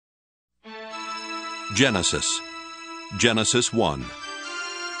Genesis 1.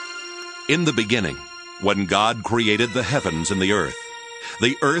 In the beginning, when God created the heavens and the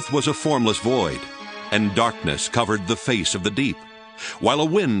earth was a formless void, and darkness covered the face of the deep, while a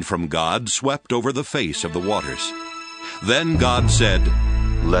wind from God swept over the face of the waters. Then God said,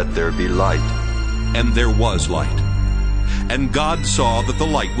 "Let there be light." And there was light. And God saw that the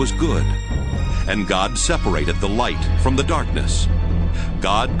light was good. And God separated the light from the darkness.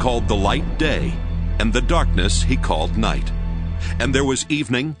 God called the light day, and the darkness he called night. And there was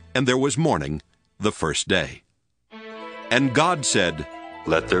evening, and there was morning, the first day. And God said,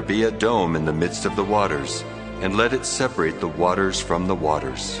 "Let there be a dome in the midst of the waters, and let it separate the waters from the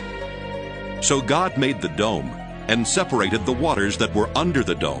waters." So God made the dome, and separated the waters that were under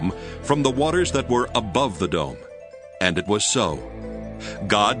the dome from the waters that were above the dome. And it was so.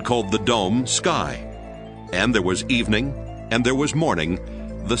 God called the dome sky. And there was evening, and there was morning,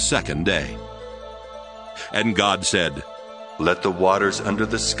 the second day. And God said, "Let the waters under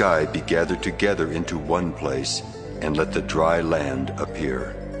the sky be gathered together into one place, and let the dry land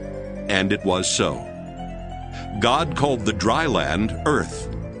appear." And it was so. God called the dry land earth,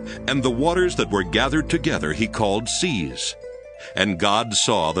 and the waters that were gathered together he called seas. And God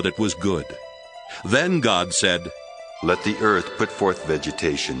saw that it was good. Then God said, "Let the earth put forth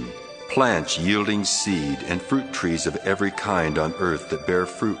vegetation, plants yielding seed, and fruit trees of every kind on earth that bear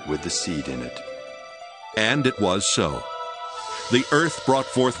fruit with the seed in it." And it was so. The earth brought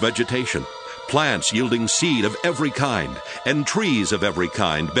forth vegetation, plants yielding seed of every kind, and trees of every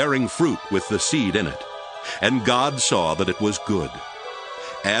kind bearing fruit with the seed in it. And God saw that it was good.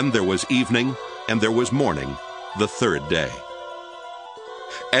 And there was evening, and there was morning, the third day.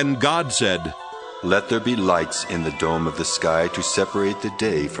 And God said, "Let there be lights in the dome of the sky to separate the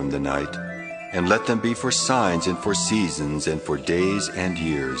day from the night, and let them be for signs and for seasons and for days and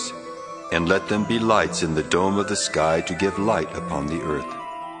years. And let them be lights in the dome of the sky to give light upon the earth."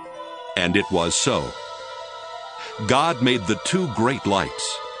 And it was so. God made the two great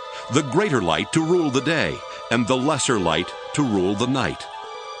lights, the greater light to rule the day, and the lesser light to rule the night,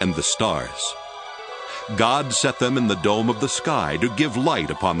 and the stars. God set them in the dome of the sky to give light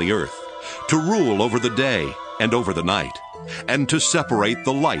upon the earth, to rule over the day and over the night, and to separate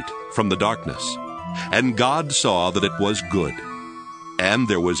the light from the darkness. And God saw that it was good. And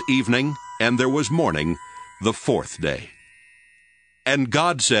there was evening, and there was morning, the fourth day. And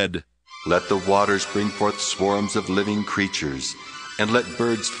God said, "Let the waters bring forth swarms of living creatures, and let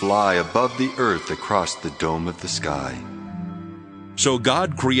birds fly above the earth across the dome of the sky." So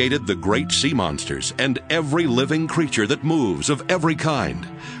God created the great sea monsters and every living creature that moves of every kind,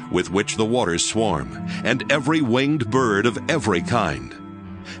 with which the waters swarm, and every winged bird of every kind.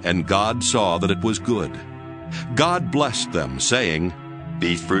 And God saw that it was good. God blessed them, saying,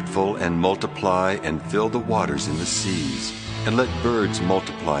 "Be fruitful and multiply, and fill the waters in the seas, and let birds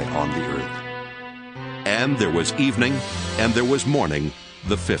multiply on the earth." And there was evening, and there was morning,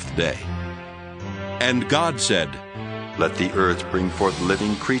 the fifth day. And God said, "Let the earth bring forth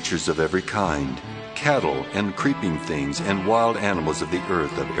living creatures of every kind, cattle and creeping things, and wild animals of the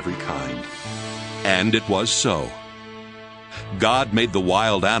earth of every kind." And it was so. God made the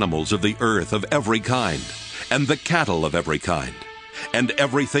wild animals of the earth of every kind, and the cattle of every kind, and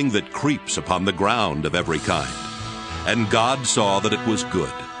everything that creeps upon the ground of every kind. And God saw that it was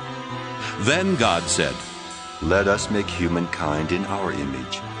good. Then God said, "Let us make humankind in our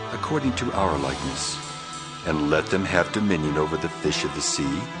image, according to our likeness. And let them have dominion over the fish of the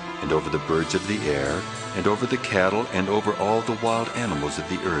sea, and over the birds of the air, and over the cattle, and over all the wild animals of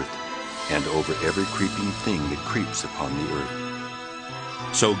the earth, and over every creeping thing that creeps upon the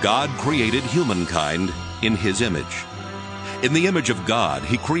earth." So God created humankind in his image. In the image of God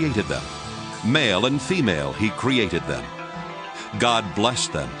he created them. Male and female he created them. God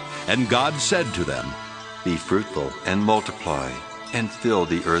blessed them, and God said to them, "Be fruitful and multiply, and fill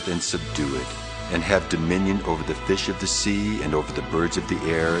the earth and subdue it, and have dominion over the fish of the sea, and over the birds of the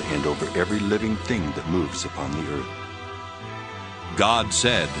air, and over every living thing that moves upon the earth." God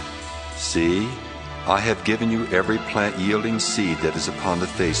said, "See, I have given you every plant yielding seed that is upon the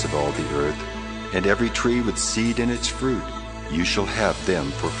face of all the earth, and every tree with seed in its fruit. You shall have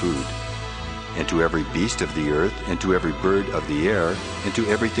them for food. And to every beast of the earth, and to every bird of the air, and to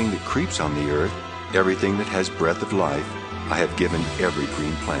everything that creeps on the earth, everything that has breath of life, I have given every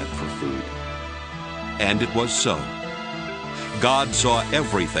green plant for food." And it was so. God saw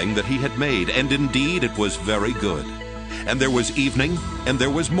everything that he had made, and indeed it was very good. And there was evening, and there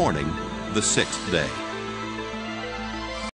was morning, the sixth day.